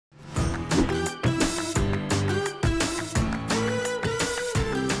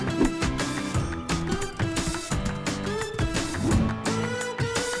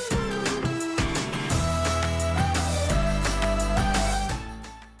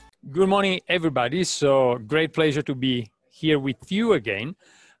Good morning, everybody. So great pleasure to be here with you again.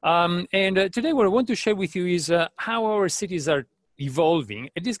 Today what I want to share with you is how our cities are evolving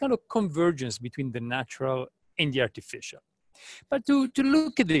and this kind of convergence between the natural and the artificial. But to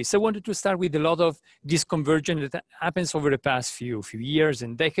look at this, I wanted to start with a lot of this convergence that happens over the past few years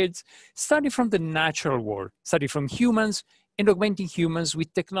and decades, starting from the natural world, starting from humans and augmenting humans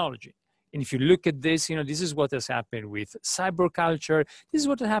with technology. And if you look at this, this is what has happened with cyberculture. This is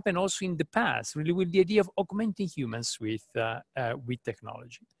what has happened also in the past, really, with the idea of augmenting humans with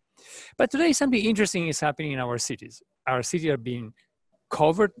technology. But today, something interesting is happening in our cities. Our cities are being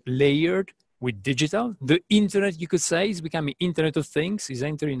covered, layered with digital. The internet, you could say, is becoming Internet of Things, is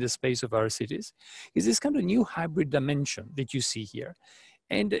entering the space of our cities. It's this kind of new hybrid dimension that you see here.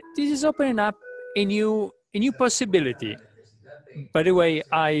 And this is opening up a new possibility. By the way,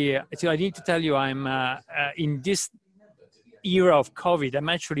 I need to tell you, I'm in this era of COVID, I'm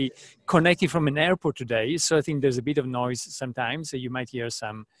actually connecting from an airport today. So I think there's a bit of noise sometimes. So you might hear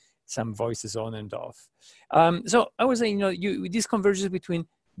some voices on and off. So I was saying, this convergence between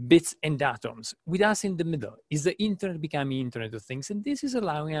bits and atoms, with us in the middle, is the internet becoming Internet of Things. And this is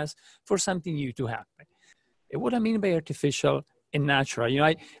allowing us for something new to happen. And what I mean by artificial and natural,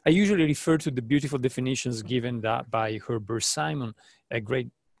 I usually refer to the beautiful definitions given by Herbert Simon, a great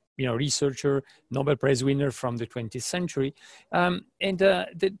researcher, Nobel Prize winner from the 20th century.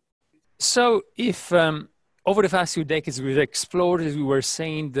 So if over the past few decades we've explored, as we were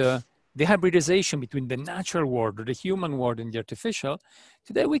saying, the hybridization between the natural world or the human world and the artificial,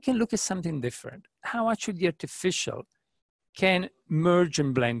 today we can look at something different, how actually the artificial can merge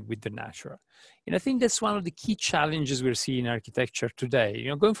and blend with the natural. And I think that's one of the key challenges we're seeing in architecture today,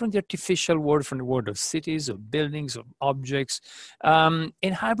 going from the artificial world, from the world of cities, of buildings, of objects, and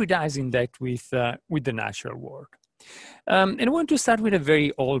hybridizing that with the natural world. And I want to start with a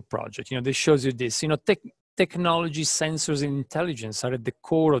very old project, that shows you this, technology, sensors, and intelligence are at the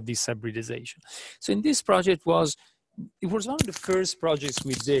core of this hybridization. So in this project it was one of the first projects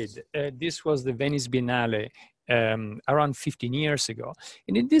we did. This was the Venice Biennale around 15 years ago.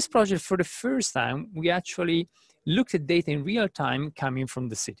 And in this project, for the first time, we actually looked at data in real time coming from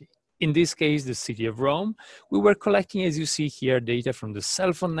the city. In this case, the city of Rome. We were collecting, as you see here, data from the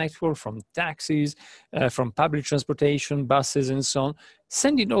cell phone network, from taxis, from public transportation, buses, and so on,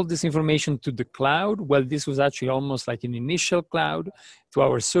 sending all this information to the cloud. Well, this was actually almost like an initial cloud to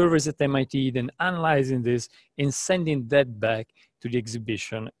our servers at MIT, then analyzing this and sending that back to the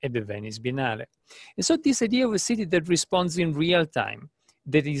exhibition at the Venice Biennale. And so this idea of a city that responds in real time,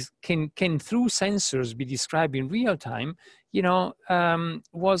 that can through sensors be described in real time,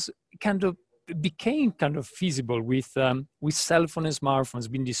 became kind of feasible with cell phone and smartphones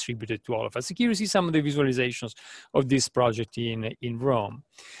being distributed to all of us. So here you see some of the visualizations of this project in Rome.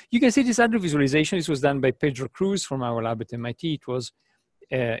 You can see this other visualization. This was done by Pedro Cruz from our lab at MIT. It was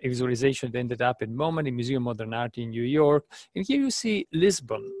a visualization that ended up at MoMA, the Museum of Modern Art in New York. And here you see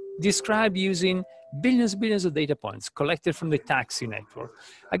Lisbon described using billions of data points collected from the taxi network.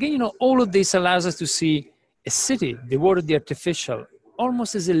 Again, all of this allows us to see a city, the world of the artificial,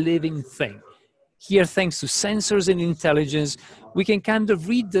 almost as a living thing. Here, thanks to sensors and intelligence, we can kind of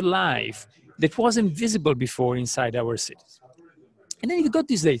read the life that wasn't visible before inside our cities. And then you've got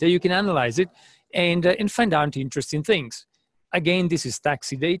this data, you can analyze it and find out interesting things. Again, this is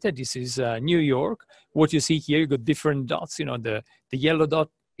taxi data. This is New York. What you see here, you got different dots. The yellow dot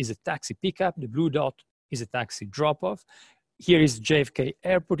is a taxi pickup. The blue dot is a taxi drop-off. Here is JFK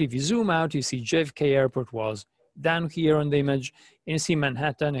Airport. If you zoom out, you see JFK Airport was down here on the image, and you see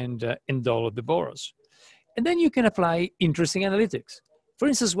Manhattan and all of the boroughs. And then you can apply interesting analytics. For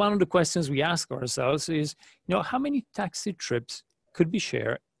instance, one of the questions we ask ourselves is, how many taxi trips could be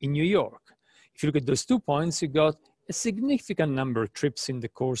shared in New York? If you look at those 2 points, you got a significant number of trips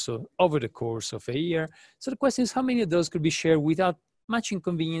over the course of a year. So the question is, how many of those could be shared without much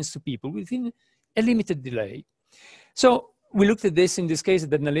inconvenience to people within a limited delay? So we looked at this in this case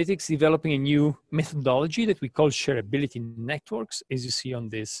at analytics, developing a new methodology that we call shareability networks, as you see on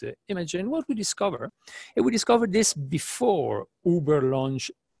this image. And what we discovered this before Uber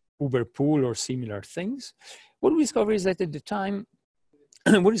launched Uber Pool or similar things. What we discovered is that at the time,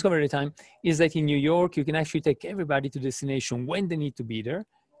 is that in New York, you can actually take everybody to destination when they need to be there,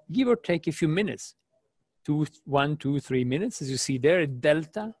 give or take a few minutes, 1, 2, 3 minutes, as you see there, a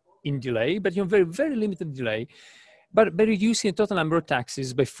delta in delay, but very, very limited delay, but by reducing the total number of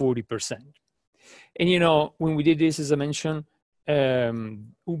taxis by 40%. And when we did this, as I mentioned,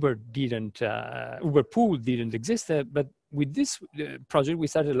 Uber Pool didn't exist, but with this project, we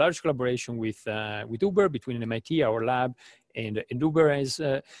started a large collaboration with Uber, between MIT, our lab, and Uber. As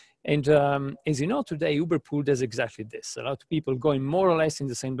you know, today, Uber Pool does exactly this. A lot of people going more or less in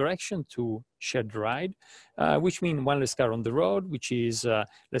the same direction to share the ride, which means one less car on the road, which is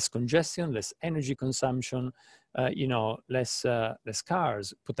less congestion, less energy consumption, less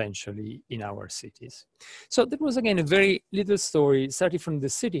cars potentially in our cities. So that was, again, a very little story starting from the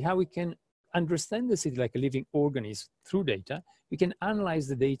city, how we can understand the city like a living organism through data. We can analyze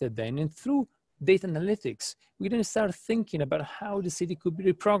the data then, and through data analytics, we then start thinking about how the city could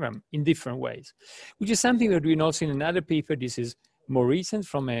be reprogrammed in different ways, which is something we're doing also in another paper. This is more recent,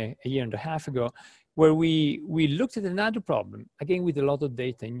 from a year and a half ago, where we looked at another problem, again with a lot of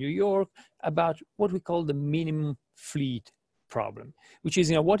data in New York, about what we call the minimum fleet problem, which is,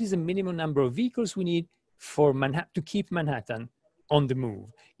 what is the minimum number of vehicles we need for to keep Manhattan on the move.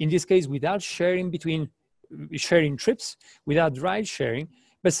 In this case, without sharing trips, without ride sharing,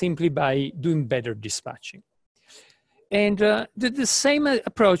 but simply by doing better dispatching. And the same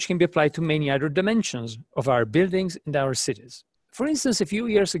approach can be applied to many other dimensions of our buildings and our cities. For instance, a few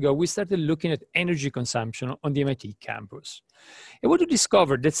years ago, we started looking at energy consumption on the MIT campus. And what we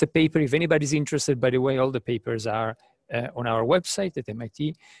discovered, that's a paper, if anybody's interested, by the way, all the papers are on our website at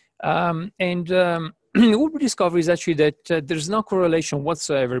MIT. What we discovered is actually that there's no correlation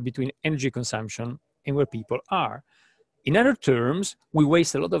whatsoever between energy consumption and where people are. In other terms, we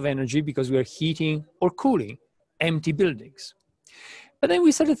waste a lot of energy because we are heating or cooling empty buildings. But then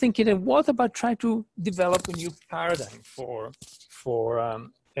we started thinking, and what about trying to develop a new paradigm for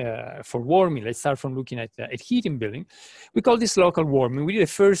warming? Let's start from looking at heating building. We call this local warming. We did a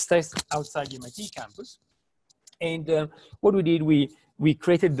first test outside the MIT campus. And what we did, we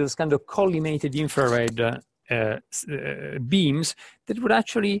created those kind of collimated infrared beams that would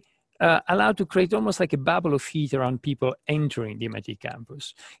actually allow to create almost like a bubble of heat around people entering the MIT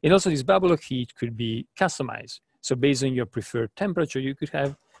campus. And also this bubble of heat could be customized. So based on your preferred temperature, you could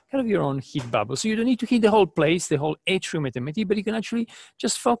have kind of your own heat bubble. So you don't need to heat the whole place, the whole atrium at MIT, but you can actually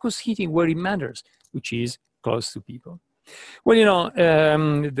just focus heating where it matters, which is close to people. Well,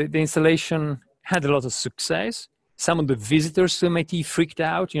 the installation had a lot of success. Some of the visitors to MIT freaked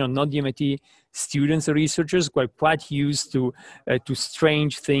out, not the MIT students or researchers, quite used to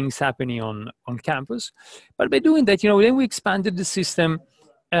strange things happening on campus. But by doing that, then we expanded the system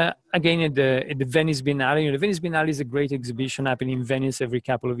again at the Venice Biennale. The Venice Biennale is a great exhibition happening in Venice every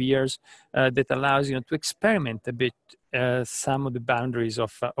couple of years that allows to experiment a bit some of the boundaries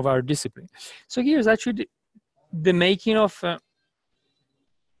of our discipline. So here's actually the making of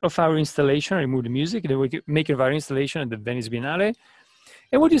our installation. I remove the music. The making of our installation at the Venice Biennale.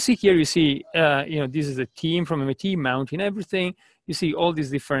 And what you see here, you see, this is a team from MIT mounting everything. You see all these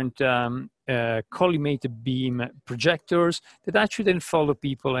different collimated beam projectors that actually then follow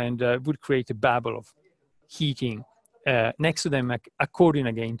people and would create a bubble of heating next to them, according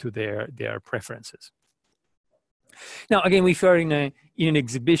again to their preferences. Now, again, if you're in an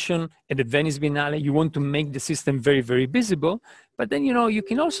exhibition at the Venice Biennale, you want to make the system very, very visible. But then, you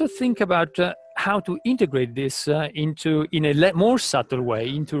can also think about how to integrate this in a more subtle way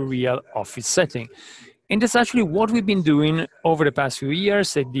into a real office setting. And that's actually what we've been doing over the past few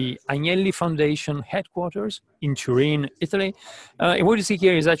years at the Agnelli Foundation headquarters in Turin, Italy. And what you see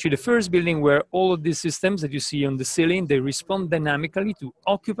here is actually the first building where all of these systems that you see on the ceiling, they respond dynamically to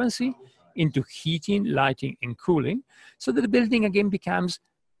occupancy, into heating, lighting, and cooling, so that the building again becomes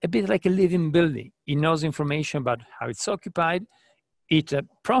a bit like a living building. It knows information about how it's occupied. It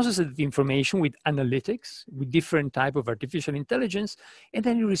processes the information with analytics, with different type of artificial intelligence, and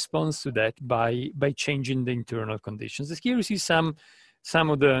then it responds to that by changing the internal conditions. As here you see some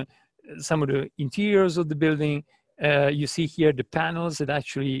of the interiors of the building. You see here the panels that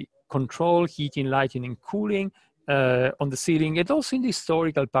actually control heating, lighting, and cooling on the ceiling. And also in the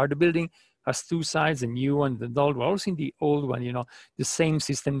historical part, the building has two sides, the new one, the old one. Also in the old one, the same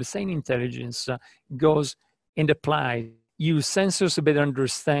system, the same intelligence goes and applies. Use sensors to better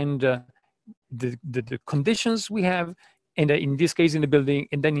understand the conditions we have, and in this case in the building,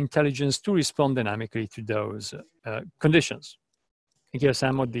 and then intelligence to respond dynamically to those conditions. And here are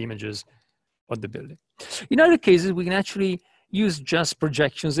some of the images of the building. In other cases, we can actually use just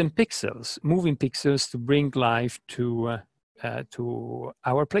projections and pixels, moving pixels, to bring life to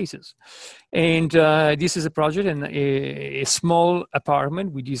our places. And this is a project and a small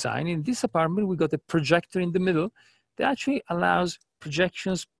apartment we designed. In this apartment, we got a projector in the middle that actually allows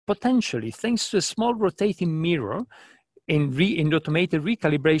projections potentially, thanks to a small rotating mirror and automated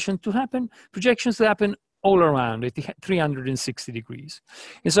recalibration, to happen, projections to happen all around at 360 degrees.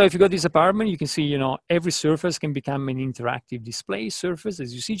 And so if you got this apartment, you can see, you know, every surface can become an interactive display surface,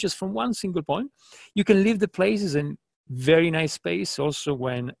 as you see, just from one single point. You can leave the place as a very nice space also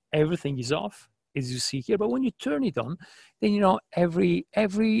when everything is off, as you see here. But when you turn it on, then, you know, every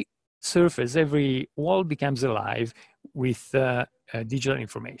surface, every wall becomes alive with digital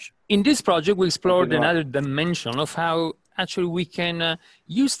information. In this project, we explored another dimension of how actually we can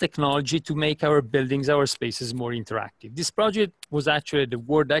use technology to make our buildings, our spaces more interactive. This project was actually the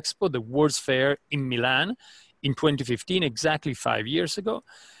World Expo, the World's Fair in Milan in 2015, exactly 5 years ago.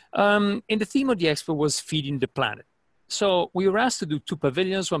 And the theme of the expo was Feeding the Planet. So we were asked to do 2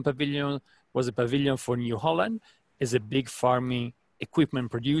 pavilions. One pavilion was a pavilion for New Holland as a big farming equipment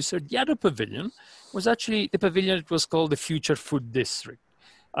producer. The other pavilion was actually the pavilion that was called the Future Food District.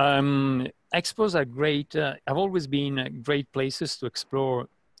 Expos are great, have always been great places to explore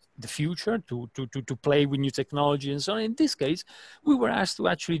the future, to play with new technology and so on. In this case, we were asked to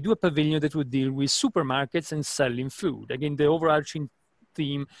actually do a pavilion that would deal with supermarkets and selling food. Again, the overarching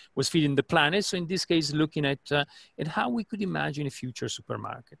theme was Feeding the Planet. So in this case, looking at how we could imagine a future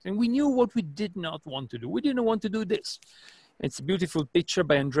supermarket. And we knew what we did not want to do. We didn't want to do this. It's a beautiful picture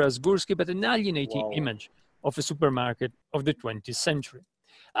by Andreas Gursky, but an alienating image of a supermarket of the 20th century.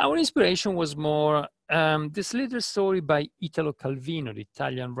 Our inspiration was more this little story by Italo Calvino, the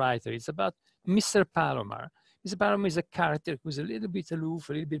Italian writer. It's about Mr. Palomar. Mr. Palomar is a character who's a little bit aloof,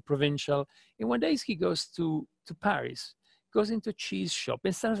 a little bit provincial. And one day he goes to Paris, goes into a cheese shop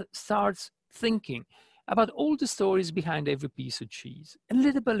and starts thinking about all the stories behind every piece of cheese. And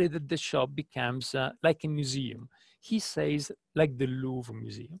little by little, the shop becomes like a museum. He says, like the Louvre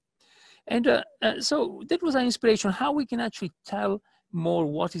Museum. And so that was our inspiration, how we can actually tell more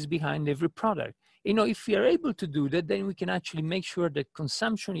what is behind every product. You know, if we are able to do that, then we can actually make sure that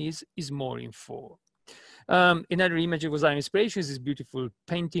consumption is more informed. Another image that was our inspiration is this beautiful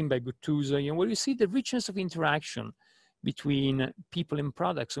painting by Guttuso, you know, where you see the richness of interaction between people and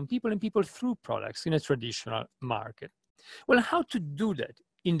products, and people through products in a traditional market. Well, how to do that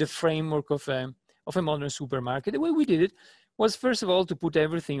in the framework of a modern supermarket? The way we did it was, first of all, to put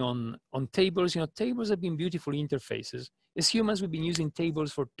everything on tables. You know, tables have been beautiful interfaces. As humans, we've been using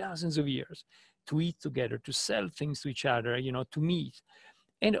tables for thousands of years to eat together, to sell things to each other, you know, to meet.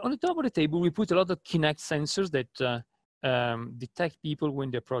 And on the top of the table, we put a lot of Kinect sensors that detect people when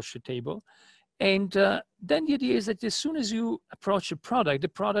they approach the table. And then the idea is that as soon as you approach the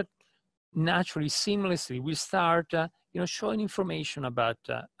product naturally, seamlessly will start you know, showing information about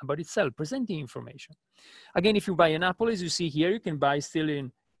itself, presenting information. Again, if you buy an apple, as you see here, you can buy still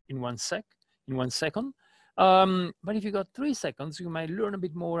in 1 second. But if you got 3 seconds, you might learn a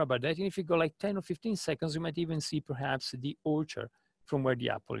bit more about that. And if you go like 10 or 15 seconds, you might even see perhaps the orchard from where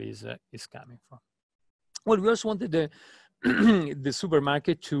the apple is coming from. Well, we also wanted the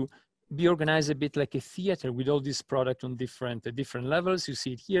supermarket to be organized a bit like a theater with all these products on different levels. You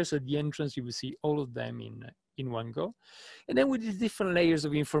see it here. So at the entrance, you will see all of them in one go. And then with these different layers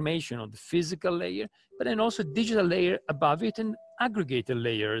of information on the physical layer, but then also digital layer above it and aggregated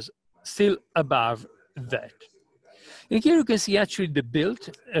layers still above that. And here you can see actually the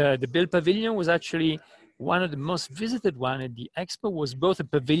build pavilion was actually one of the most visited one at the expo, was both a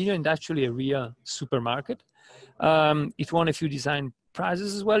pavilion and actually a real supermarket. It won a few design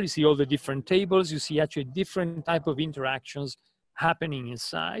prizes as well. You see all the different tables. You see actually different type of interactions happening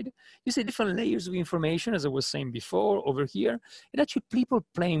inside. You see different layers of information, as I was saying before, over here. And actually people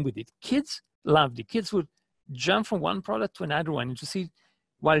playing with it. Kids loved it. Kids would jump from one product to another one and to see,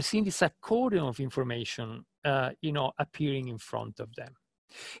 while seeing this accordion of information, you know, appearing in front of them.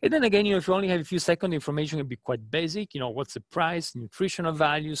 And then again, you know, if you only have a few seconds, information can be quite basic. You know, what's the price, nutritional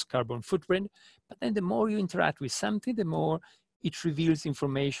values, carbon footprint. But then the more you interact with something, the more it reveals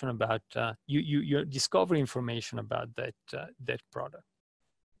information about, you discover information about that product.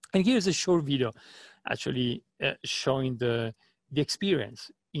 And here's a short video actually showing the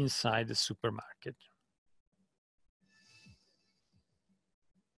experience inside the supermarket.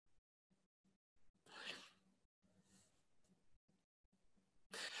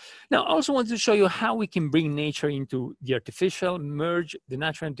 Now, I also want to show you how we can bring nature into the artificial, merge the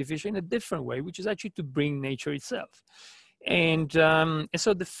natural and artificial in a different way, which is actually to bring nature itself. And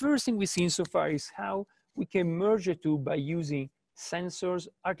so the first thing we've seen so far is how we can merge the two by using sensors,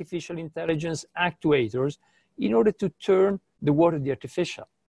 artificial intelligence, actuators, in order to turn the world of the artificial,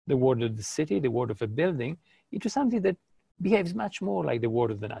 the world of the city, the world of a building, into something that behaves much more like the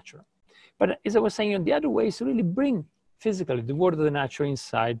world of the natural. But as I was saying, on the other way is to really bring physically the world of the natural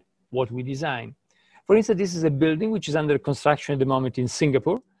inside what we design. For instance, this is a building which is under construction at the moment in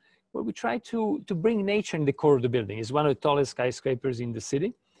Singapore, where we try to bring nature in the core of the building. It's one of the tallest skyscrapers in the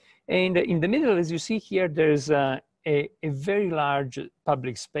city. And in the middle, as you see here, there's a very large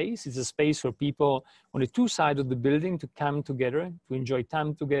public space. It's a space for people on the two sides of the building to come together, to enjoy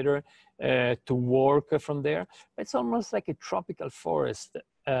time together, to work from there. It's almost like a tropical forest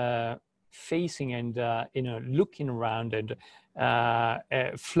facing and looking around and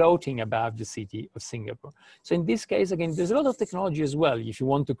floating above the city of Singapore. So in this case, again, there's a lot of technology as well. If you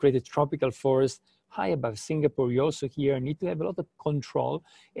want to create a tropical forest high above Singapore, you also here need to have a lot of control,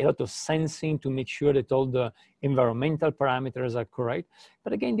 a lot of sensing to make sure that all the environmental parameters are correct.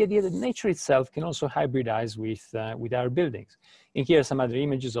 But again, the idea that nature itself can also hybridize with our buildings. And here are some other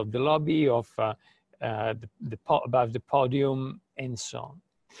images of the lobby, of above the podium, and so on.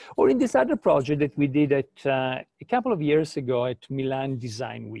 Or in this other project that we did at, a couple of years ago at Milan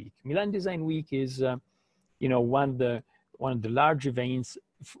Design Week. Milan Design Week is, one of the large events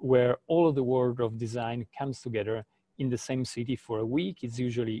where all of the world of design comes together in the same city for a week. It's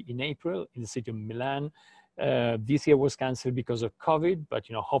usually in April in the city of Milan. This year was canceled because of COVID, but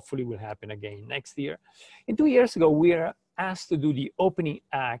hopefully will happen again next year. And 2 years ago, we were asked to do the opening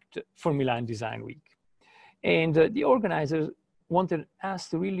act for Milan Design Week. And the organizers wanted us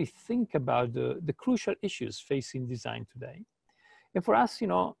to really think about the crucial issues facing design today. And for us,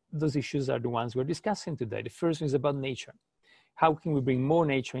 those issues are the ones we're discussing today. The first one is about nature. How can we bring more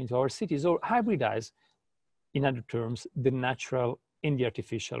nature into our cities, or hybridize, in other terms, the natural and the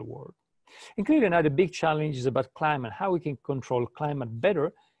artificial world? And clearly another big challenge is about climate, how we can control climate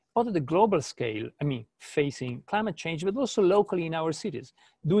better, both at the global scale, facing climate change, but also locally in our cities,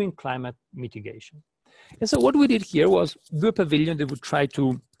 doing climate mitigation. And so what we did here was do a pavilion that would try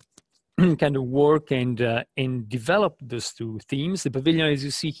to kind of work and develop those two themes. The pavilion, as you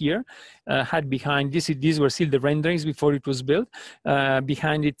see here, had behind these were still the renderings before it was built.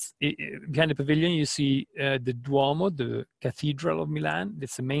 Behind the pavilion, you see the Duomo, the Cathedral of Milan.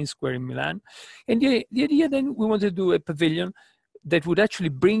 That's the main square in Milan. And the idea then, we wanted to do a pavilion that would actually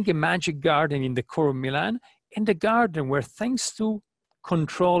bring a magic garden in the core of Milan, and a garden where, thanks to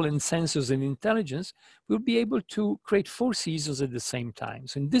control and sensors and intelligence, we'll be able to create 4 seasons at the same time.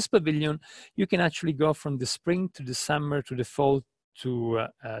 So in this pavilion, you can actually go from the spring to the summer to the fall to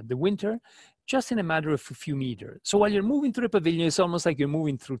the winter, just in a matter of a few meters. So while you're moving through the pavilion, it's almost like you're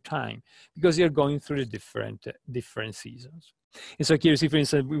moving through time, because you're going through the different seasons. And so here you see, for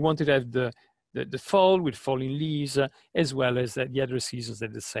instance, we wanted to have the fall with falling leaves, as well as the other seasons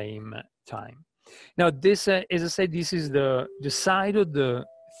at the same time. Now, this, as I said, this is the side of the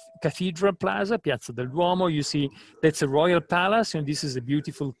Cathedral Plaza, Piazza del Duomo. You see, that's a royal palace, and this is a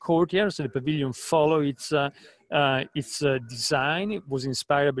beautiful courtyard. So the pavilion follow its design. It was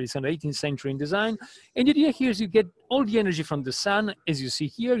inspired by this 18th century design. And the idea here is you get all the energy from the sun, as you see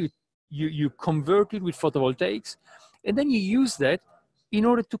here. You convert it with photovoltaics, and then you use that in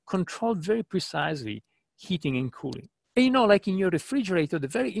order to control very precisely heating and cooling. And like in your refrigerator, the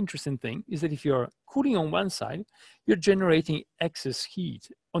very interesting thing is that if you're cooling on one side, you're generating excess heat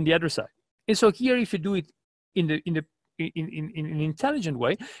on the other side. And so here, if you do it in an intelligent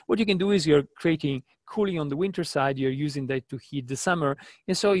way, what you can do is you're creating cooling on the winter side, you're using that to heat the summer.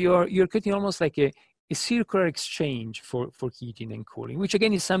 And so you're creating almost like a circular exchange for heating and cooling, which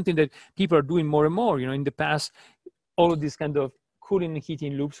again is something that people are doing more and more. In the past, all of these kind of cooling and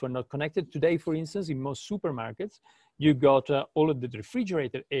heating loops were not connected. Today, for instance, in most supermarkets, you got all of the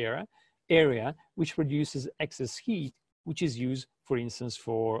refrigerated area, which produces excess heat, which is used, for instance,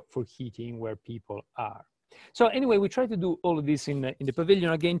 for heating where people are. So anyway, we try to do all of this in the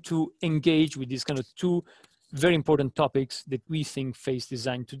pavilion, again, to engage with these kind of 2 very important topics that we think face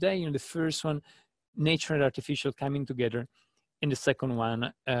design today. The first one, nature and artificial coming together. And the second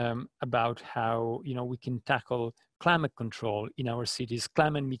one, about how we can tackle climate control in our cities,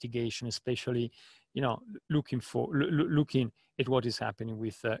 climate mitigation, especially looking at what is happening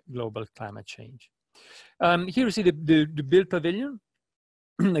with global climate change. Here you see the built pavilion.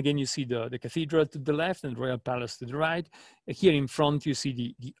 Again, you see the cathedral to the left and the royal palace to the right. Here in front, you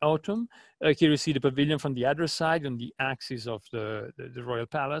see the autumn. Here you see the pavilion from the other side on the axis of the royal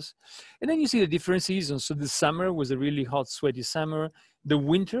palace. And then you see the different seasons. So the summer was a really hot, sweaty summer. The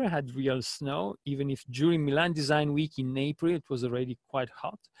winter had real snow, even if during Milan Design Week in April, it was already quite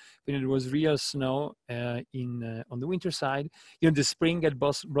hot. But it was real snow on the winter side. The spring had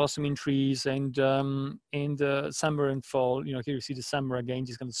blossoming trees, and summer and fall. Here you see the summer again,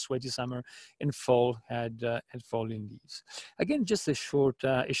 just kind of sweaty summer, and fall had fallen leaves. Again, just a short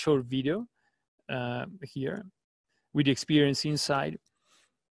video here with the experience inside.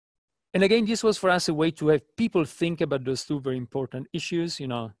 And again, this was for us a way to have people think about those 2 very important issues,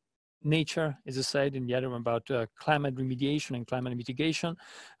 nature, as I said, and the other one about climate remediation and climate mitigation.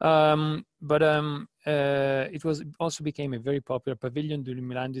 It was also became a very popular pavilion during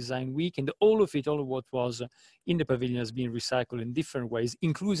Milan Design Week, and all of what was in the pavilion has been recycled in different ways,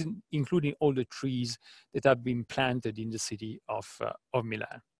 including all the trees that have been planted in the city of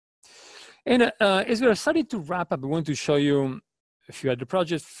Milan. And as we are starting to wrap up, I want to show you a few other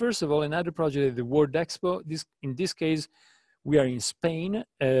projects. First of all, another project at the World Expo. In this case, we are in Spain.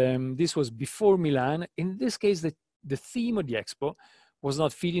 This was before Milan. In this case, the theme of the expo was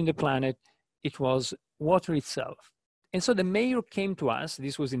not feeding the planet, it was water itself. And so the mayor came to us,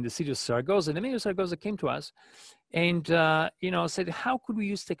 this was in the city of Zaragoza, the mayor of Zaragoza came to us and said, how could we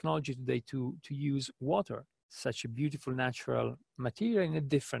use technology today to use water, such a beautiful natural material, in a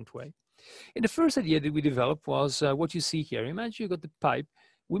different way? And the first idea that we developed was what you see here. Imagine you got the pipe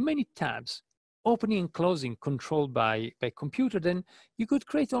with many tabs, opening and closing, controlled by computer. Then you could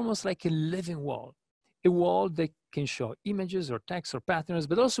create almost like a living wall, a wall that can show images or text or patterns,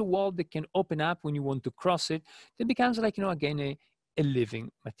 but also a wall that can open up when you want to cross it. That becomes like, again, a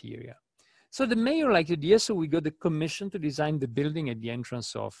living material. So the mayor liked the idea, so we got the commission to design the building at the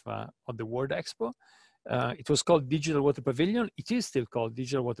entrance of the World Expo. It was called Digital Water Pavilion. It is still called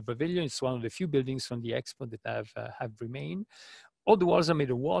Digital Water Pavilion. It's one of the few buildings from the expo that have remained. All the walls are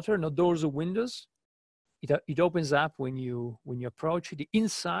made of water, no doors or windows. It opens up when you approach it. The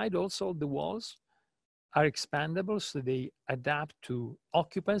inside also, the walls are expandable, so they adapt to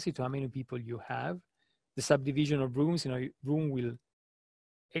occupancy, to how many people you have. The subdivision of rooms, room will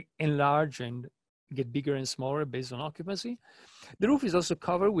enlarge and get bigger and smaller based on occupancy. The roof is also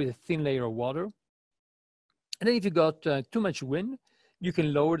covered with a thin layer of water. And then if you got too much wind, you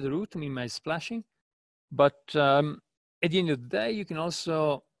can lower the roof to minimize splashing. But at the end of the day, you can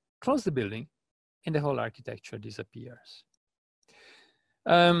also close the building and the whole architecture disappears.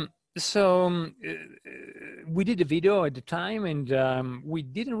 We did a video at the time and we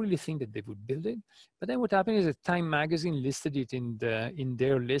didn't really think that they would build it. But then what happened is that Time magazine listed it in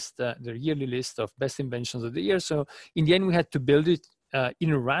their list, their yearly list of best inventions of the year. So in the end, we had to build it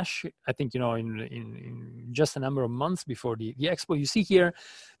in a rush, I think, in just a number of months before the expo. You see here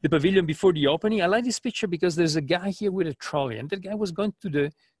the pavilion before the opening. I like this picture because there's a guy here with a trolley, and that guy was going to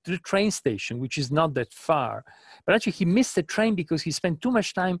the train station, which is not that far. But actually he missed the train because he spent too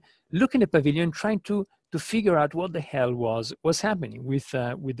much time looking at the pavilion, trying to figure out what the hell was happening with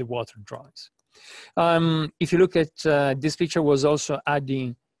the water drawings. If you look at this picture, was also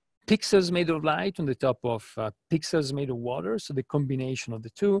adding pixels made of light on the top of pixels made of water, so the combination of the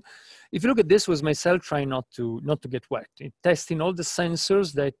two. If you look at this, was myself trying not to get wet, testing all the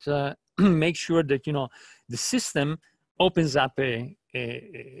sensors that make sure that the system opens up a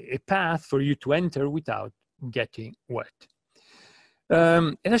path for you to enter without getting wet.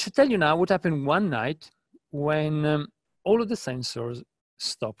 And I should tell you now what happened one night when all of the sensors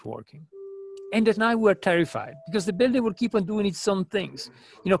stopped working. And at night we were terrified because the building would keep on doing its own things,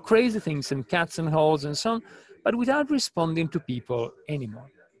 crazy things and cats and holes and so on, but without responding to people anymore.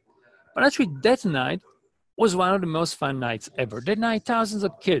 But actually that night was one of the most fun nights ever. That night, thousands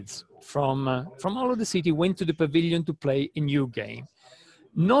of kids from all over the city went to the pavilion to play a new game.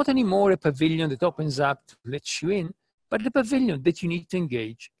 Not anymore a pavilion that opens up to let you in, but the pavilion that you need to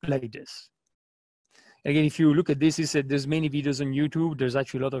engage like this. Again, if you look at this, there's many videos on YouTube. There's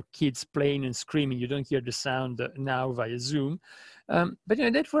actually a lot of kids playing and screaming. You don't hear the sound now via Zoom. But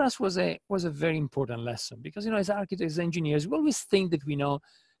that for us was a very important lesson because, as architects, engineers, we always think that we know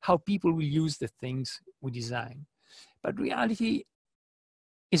how people will use the things we design. But reality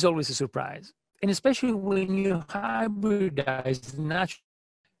is always a surprise. And especially when you hybridize natural.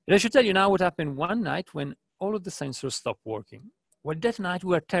 And I should tell you now what happened one night when all of the sensors stopped working. Well, that night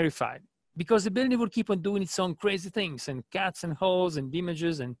we were terrified, because the building would keep on doing its own crazy things and cats and holes and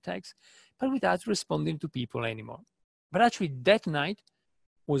images and text, but without responding to people anymore. But actually that night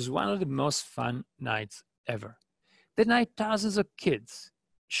was one of the most fun nights ever. That night, thousands of kids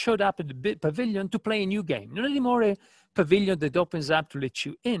showed up at the pavilion to play a new game. Not anymore a pavilion that opens up to let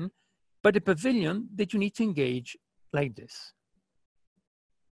you in, but a pavilion that you need to engage like this.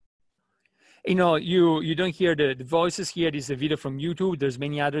 You don't hear the voices here. This is a video from YouTube. There's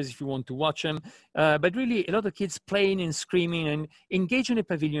many others if you want to watch them. But really, a lot of kids playing and screaming and engaging in a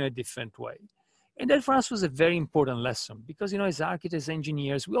pavilion in a different way. And that for us was a very important lesson because, as architects,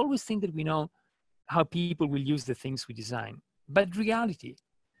 engineers, we always think that we know how people will use the things we design. But reality,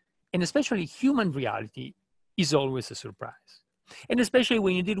 and especially human reality, is always a surprise. And especially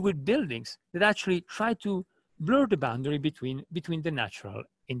when you deal with buildings that actually try to blur the boundary between the natural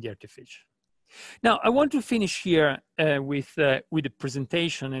and the artificial. Now, I want to finish here with the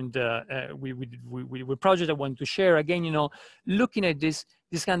presentation and with a project I want to share. Again, looking at this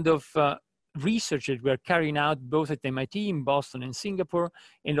kind of research that we're carrying out both at MIT, in Boston and Singapore,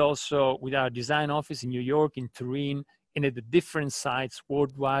 and also with our design office in New York, in Turin, and at the different sites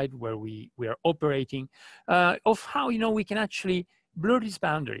worldwide where we are operating, of how, we can actually blur this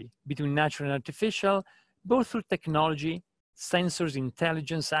boundary between natural and artificial, both through technology, sensors,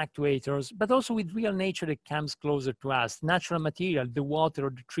 intelligence, actuators, but also with real nature that comes closer to us, natural material, the water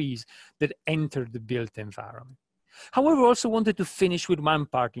or the trees that enter the built environment. However, I also wanted to finish with one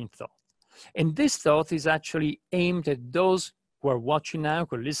parting thought. And this thought is actually aimed at those who are watching now,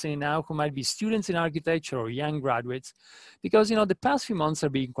 who are listening now, who might be students in architecture or young graduates, because the past few months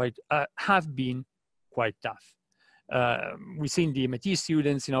have been quite tough. We've seen the MIT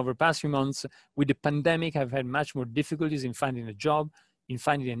students over the past few months with the pandemic have had much more difficulties in finding a job, in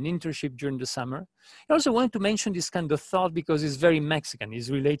finding an internship during the summer. I also wanted to mention this kind of thought because it's very Mexican. It's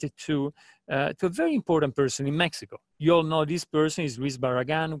related to a very important person in Mexico. You all know this person is Luis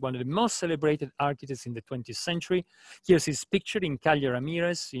Barragan, one of the most celebrated architects in the 20th century. Here's his picture in Calle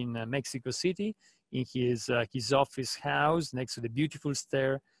Ramirez in Mexico City, in his office house next to the beautiful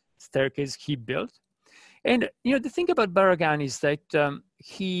staircase he built. And the thing about Barragan is that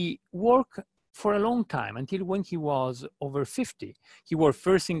he worked for a long time until when he was over 50. He worked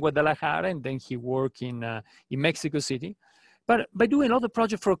first in Guadalajara and then he worked in Mexico City. But by doing all the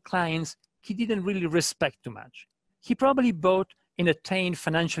projects for clients, he didn't really respect too much. He probably bought and attained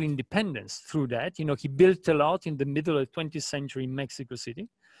financial independence through that. He built a lot in the middle of the 20th century in Mexico City.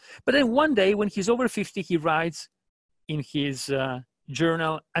 But then one day when he's over 50, he writes in his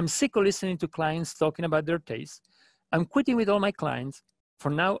journal, "I'm sick of listening to clients talking about their tastes. I'm quitting with all my clients.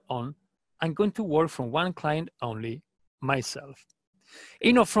 From now on, I'm going to work for one client only, myself."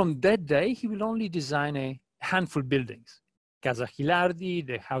 From that day, he will only design a handful of buildings. Casa Gilardi,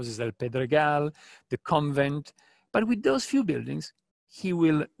 the houses del Pedregal, the convent. But with those few buildings, he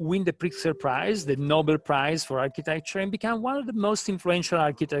will win the Pritzker Prize, the Nobel Prize for architecture, and become one of the most influential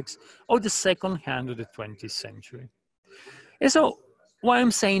architects of the second hand of the 20th century. And so, why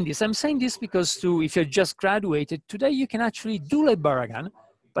I'm saying this? I'm saying this because if you're just graduated, today you can actually do like Barragan,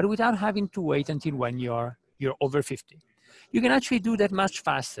 but without having to wait until when you're over 50. You can actually do that much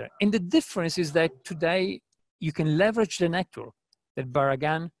faster. And the difference is that today you can leverage the network that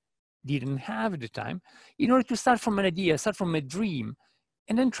Barragan didn't have at the time in order to start from an idea, start from a dream,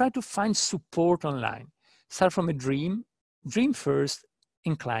 and then try to find support online. Start from a dream first,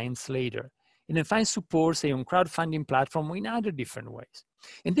 and clients later. And then find support, say, on crowdfunding platform or in other different ways.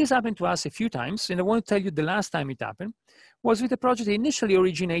 And this happened to us a few times. And I want to tell you the last time it happened was with a project that initially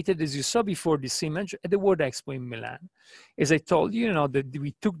originated, as you saw before this image, at the World Expo in Milan. As I told you, that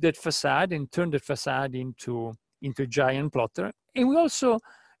we took that facade and turned the facade into a giant plotter. And we also,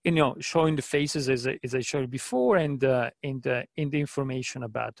 showing the faces as I showed before and the information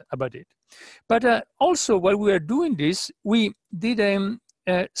about it. But also while we were doing this, we did a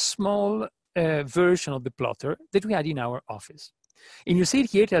small version of the plotter that we had in our office. And you see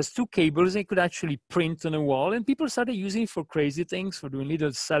it here, it has two cables and it could actually print on a wall, and people started using it for crazy things, for doing little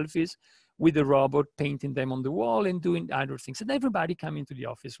selfies with the robot, painting them on the wall and doing other things. And everybody coming to the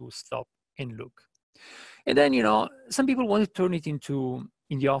office would stop and look. And then, some people wanted to turn it in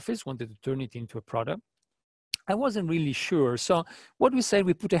the office, wanted to turn it into a product. I wasn't really sure. So what we said,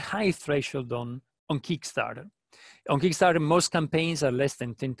 we put a high threshold on Kickstarter. On Kickstarter, most campaigns are less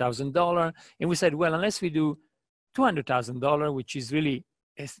than $10,000. And we said, well, unless we do $200,000, which is really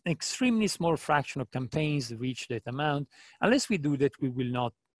an extremely small fraction of campaigns that reach that amount, unless we do that, we will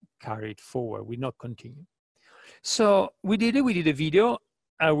not carry it forward, we will not continue. So we did it, we did a video.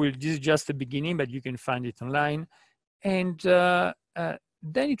 This is just the beginning, but you can find it online. And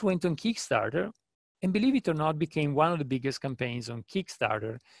then it went on Kickstarter, and believe it or not, became one of the biggest campaigns on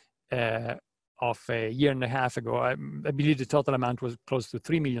Kickstarter of a year and a half ago. I believe the total amount was close to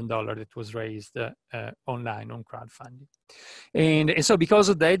 $3 million that was raised online on crowdfunding. And so because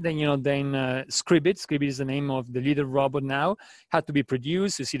of that, then, Scribit is the name of the little robot now, had to be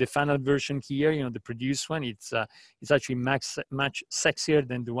produced. You see the final version here, the produced one. It's actually much sexier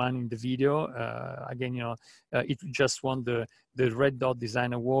than the one in the video. Again, it just won the Red Dot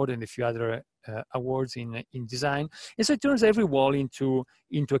Design Award and a few other awards in design. And so it turns every wall into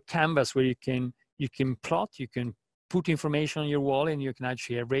a canvas where you can plot, you can put information on your wall, and you can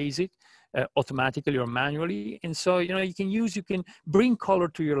actually erase it automatically or manually. And so, you know, you can bring color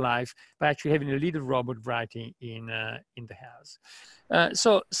to your life by actually having a little robot writing in the house.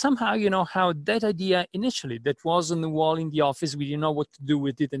 So somehow, you know, how that idea initially that was on the wall in the office, we didn't know what to do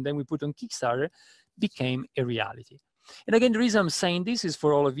with it, and then we put on Kickstarter, became a reality. And again, the reason I'm saying this is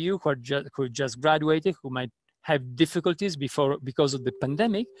for all of you who just graduated, who might have difficulties because of the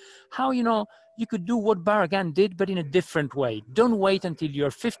pandemic, how, you know, you could do what Barragan did, but in a different way. Don't wait until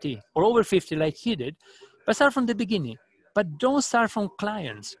you're 50 or over 50 like he did, but start from the beginning. But don't start from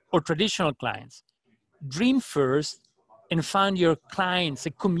clients or traditional clients. Dream first and find your clients,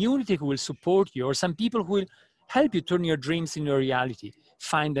 a community who will support you, or some people who will help you turn your dreams into reality.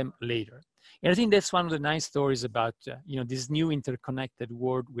 Find them later. And I think that's one of the nice stories about you know, this new interconnected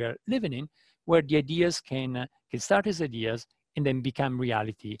world we're living in, where the ideas can start as ideas and then become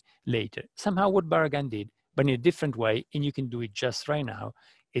reality later. Somehow what Barragan did, but in a different way, and you can do it just right now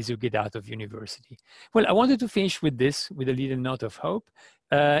as you get out of university. Well, I wanted to finish with this, with a little note of hope.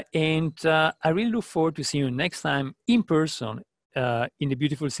 I really look forward to seeing you next time in person in the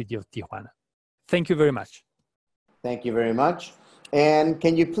beautiful city of Tijuana. Thank you very much. Thank you very much. And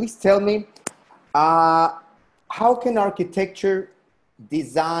can you please tell me, how can architecture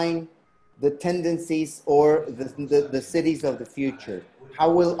design the tendencies or the cities of the future?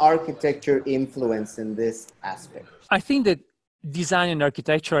 How will architecture influence in this aspect? I think that design and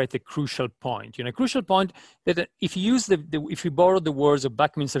architecture are at a crucial point. You know, a crucial point that if you use if you borrow the words of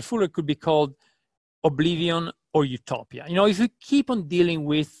Buckminster Fuller, it could be called oblivion or utopia. You know, if you keep on dealing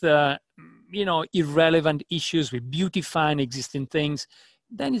with you know, irrelevant issues, with beautifying existing things,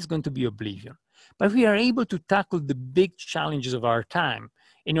 then it's going to be oblivion. But we are able to tackle the big challenges of our time.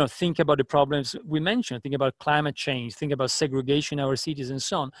 You know, think about the problems we mentioned, think about climate change, think about segregation in our cities and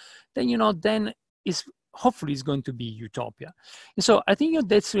so on. Then, you know, then hopefully it's going to be utopia. And so I think, you know,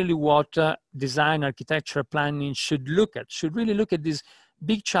 that's really what design, architecture, planning should look at, should really look at these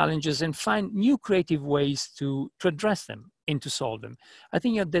big challenges and find new creative ways to address them and to solve them. I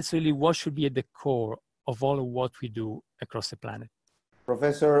think, you know, that's really what should be at the core of all of what we do across the planet.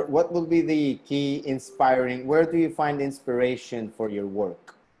 Professor, what will be the key inspiring? Where do you find inspiration for your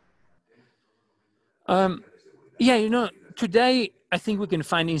work? Yeah, you know, today I think we can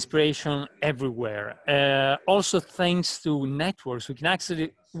find inspiration everywhere. Also, thanks to networks, we can access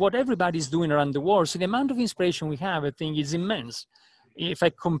what everybody's doing around the world. So the amount of inspiration we have, I think, is immense. If I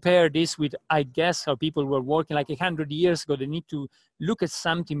compare this with, I guess, how people were working like 100 years ago, they need to look at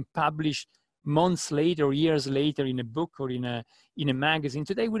something published months later or years later in a book or in a magazine.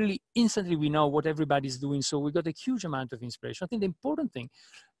 Today, we know what everybody's doing. So we got a huge amount of inspiration. I think the important thing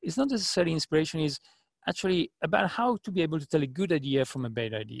is not necessarily inspiration, is actually about how to be able to tell a good idea from a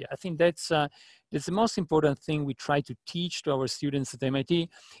bad idea. I think that's the most important thing we try to teach to our students at MIT,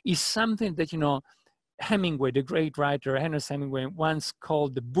 is something that, you know, Hemingway, the great writer, Ernest Hemingway, once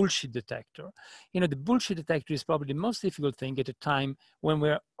called the bullshit detector. You know, the bullshit detector is probably the most difficult thing at a time when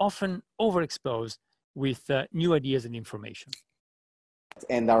we're often overexposed with new ideas and information.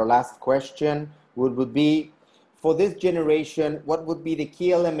 And our last question would be, for this generation, what would be the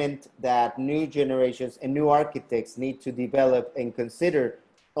key element that new generations and new architects need to develop and consider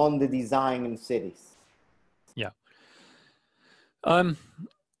on the design in cities? Yeah.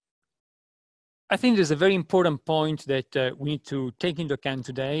 I think there's a very important point that we need to take into account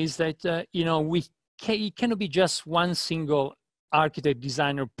today, is that, you know, it cannot be just one single architect,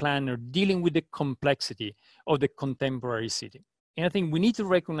 designer, planner dealing with the complexity of the contemporary city. And I think we need to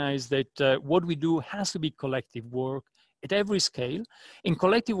recognize that what we do has to be collective work at every scale. And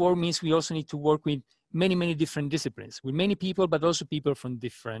collective work means we also need to work with many, many different disciplines, with many people, but also people from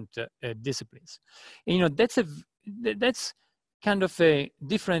different disciplines. And, you know, that's kind of a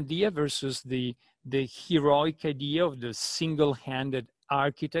different idea versus the heroic idea of the single-handed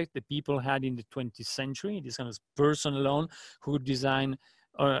architect that people had in the 20th century, this kind of person alone who would design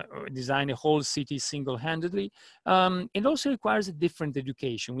a whole city single-handedly. It also requires a different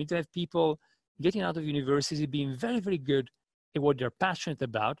education. We need to have people getting out of university being very, very good at what they're passionate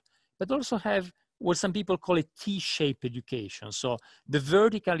about, but also have what some people call a T-shaped education. So the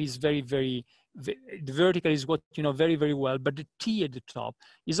vertical is the vertical is what you know very, very well, but the T at the top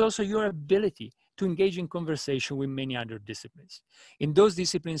is also your ability to engage in conversation with many other disciplines. In those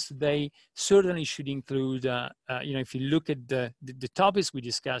disciplines today certainly should include, you know, if you look at the topics we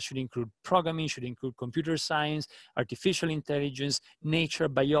discussed, should include programming, should include computer science, artificial intelligence, nature,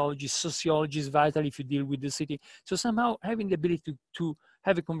 biology, sociology is vital if you deal with the city. So somehow having the ability to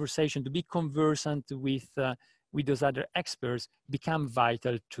have a conversation, to be conversant with those other experts become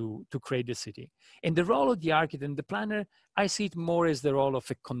vital to create the city. And the role of the architect and the planner, I see it more as the role of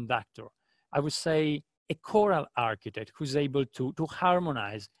a conductor. I would say, a choral architect who's able to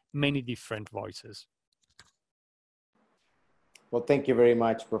harmonize many different voices. Well, thank you very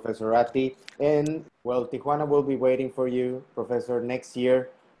much, Professor Ratti. And well, Tijuana will be waiting for you, Professor, next year.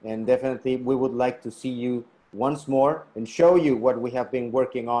 And definitely we would like to see you once more and show you what we have been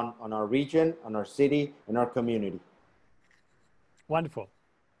working on our region, on our city, and our community. Wonderful.